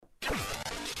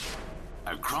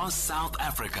Across South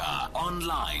Africa,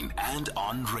 online and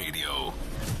on radio.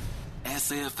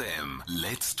 SAFM,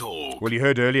 let's talk. Well, you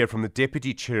heard earlier from the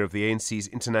Deputy Chair of the ANC's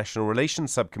International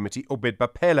Relations Subcommittee, Obed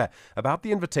Bapela, about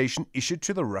the invitation issued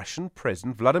to the Russian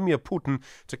President Vladimir Putin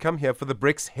to come here for the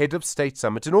BRICS Head of State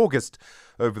Summit in August.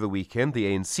 Over the weekend, the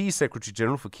ANC Secretary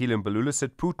General Fikile Mbalula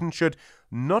said Putin should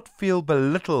not feel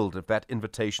belittled if that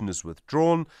invitation is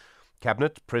withdrawn.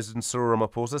 Cabinet, President Cyril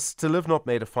Ramaphosa still have not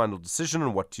made a final decision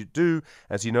on what to do.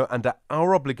 As you know, under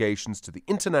our obligations to the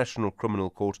International Criminal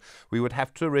Court, we would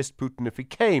have to arrest Putin if he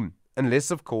came,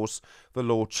 unless, of course, the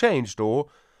law changed or,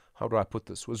 how do I put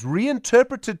this, was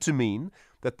reinterpreted to mean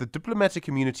that the diplomatic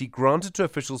immunity granted to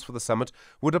officials for the summit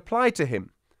would apply to him.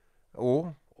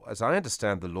 Or, as I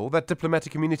understand the law, that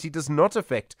diplomatic immunity does not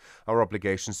affect our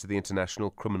obligations to the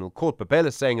International Criminal Court.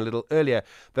 Bapela saying a little earlier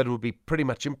that it would be pretty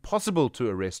much impossible to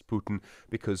arrest Putin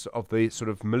because of the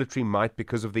sort of military might,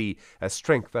 because of the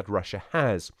strength that Russia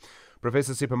has.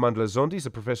 Professor Siphamandla Zondi is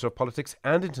a professor of politics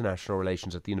and international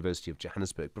relations at the University of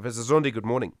Johannesburg. Professor Zondi, good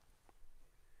morning.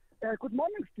 Good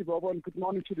morning, Steve, and good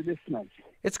morning to the listeners.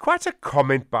 It's quite a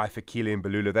comment by Fikile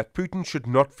Mbalula that Putin should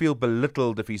not feel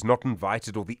belittled if he's not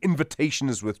invited or the invitation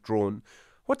is withdrawn.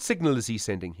 What signal is he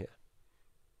sending here?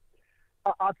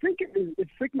 I think it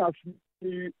signals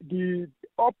the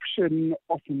option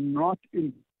of not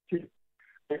giving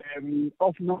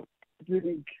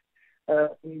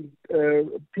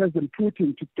President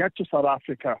Putin to get to South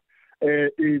Africa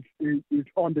is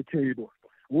on the table.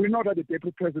 We know that the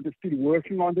Deputy President is still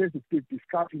working on this, is still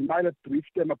discussing. He might have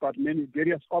briefed them about many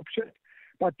various options,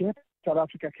 but South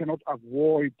Africa cannot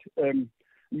avoid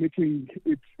meeting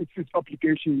its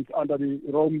obligations under the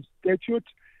Rome Statute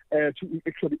to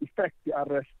actually effect the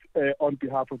arrest on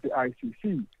behalf of the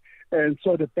ICC. And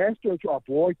so the best way to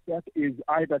avoid that is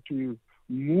either to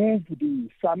move the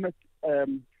summit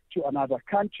to another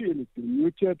country, and it's been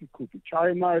muted. It could be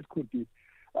China, it could be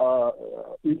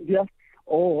India,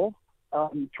 or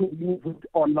to move it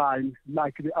online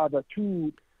like the other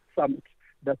two summits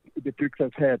that the BRICS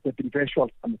has had, the virtual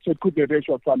summit. So it could be a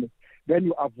virtual summit. Then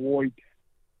you avoid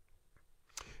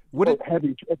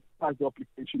having to exercise the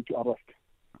obligation to arrest.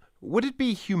 Would it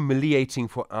be humiliating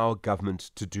for our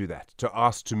government to do that, to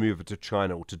ask to move it to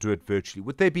China or to do it virtually?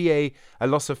 Would there be a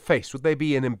loss of face? Would there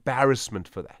be an embarrassment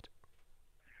for that?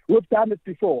 We've done it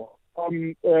before.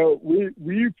 We've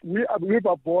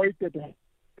avoided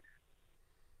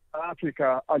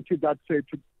Africa until that said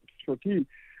to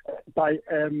by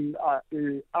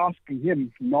asking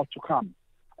him not to come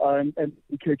and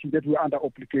indicating that we're under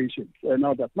obligations.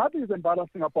 Now that nothing is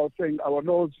embarrassing about saying our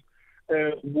laws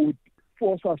would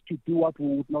force us to do what we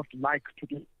would not like to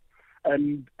do,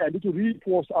 and to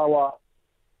reinforce our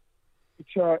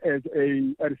future as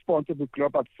a responsible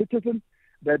global citizen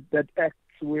that acts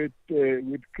with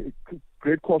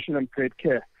great caution and great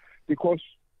care, because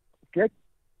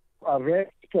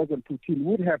arrest President Putin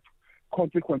would have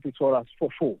consequences for us for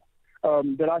sure.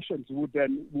 The Russians would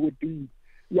be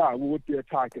a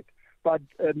target, but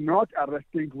not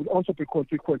arresting would also be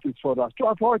consequences for us. To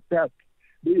avoid that,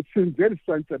 it seems very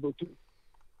sensible to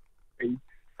say,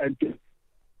 and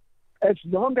as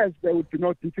long as there would be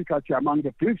no difficulty among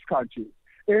the BRICS countries,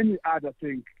 any other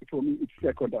thing for me is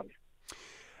secondary.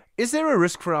 Is there a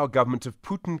risk for our government if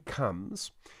Putin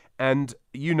comes? And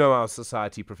you know our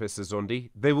society, Professor Zondi,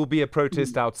 there will be a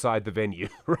protest outside the venue,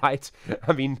 right?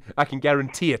 I mean, I can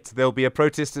guarantee it. There'll be a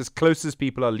protest as close as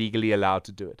people are legally allowed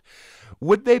to do it.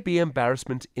 Would there be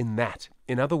embarrassment in that?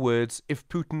 In other words, if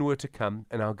Putin were to come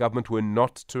and our government were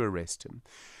not to arrest him,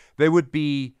 there would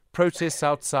be protests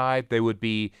outside. There would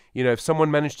be, if someone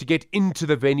managed to get into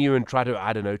the venue and try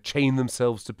to, chain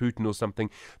themselves to Putin or something,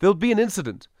 there'll be an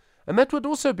incident. And that would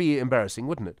also be embarrassing,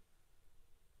 wouldn't it?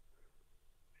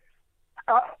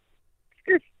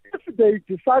 If they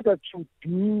decided to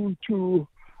do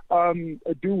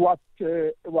what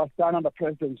was done under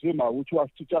President Zuma, which was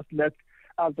to just let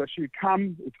al-Bashir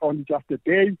come, it's only just a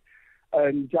day,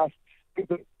 and just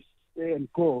stay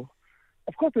and go.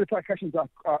 Of course, the repercussions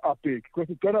are big, because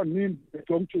it's going to mean there's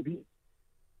going to be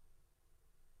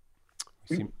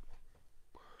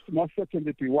most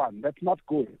certainly be one. That's not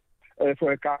good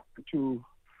for a government to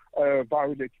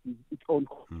violate its own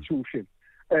constitution.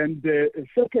 And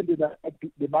secondly, there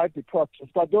might be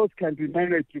protests, but those can be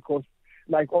managed because,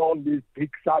 like all these big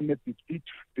summits,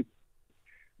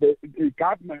 the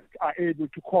government are able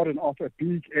to cordon off a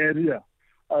big area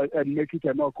and make it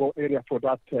a no-go area for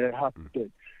that half day.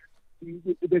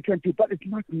 They can do, but it's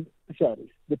not necessary.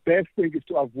 The best thing is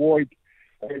to avoid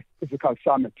a physical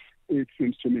summit, it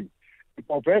seems to me.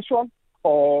 Or virtual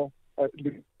or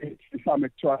the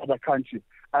summit to another country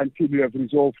until we have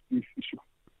resolved this issue.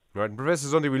 Right, Professor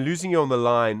Zondi, we're losing you on the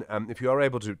line. If you are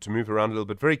able to move around a little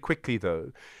bit, very quickly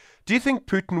though, do you think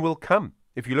Putin will come?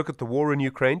 If you look at the war in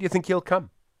Ukraine, do you think he'll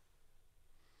come?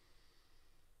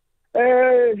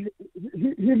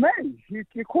 He may.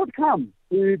 He could come.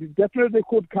 He definitely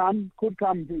could come.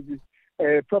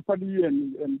 Properly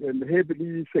and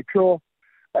heavily secure,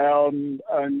 and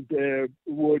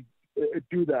would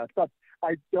do that. But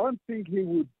I don't think he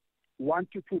would want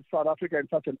to put South Africa in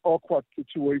such an awkward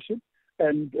situation,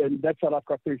 and let South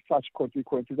Africa face such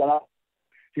consequences. And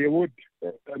he would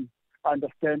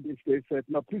understand if they said,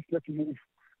 "No, please let's move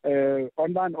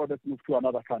online or let's move to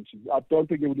another country." I don't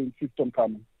think he would insist on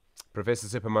coming. Professor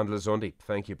Siphamandla Zondi,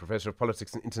 thank you. Professor of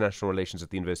Politics and International Relations at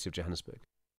the University of Johannesburg.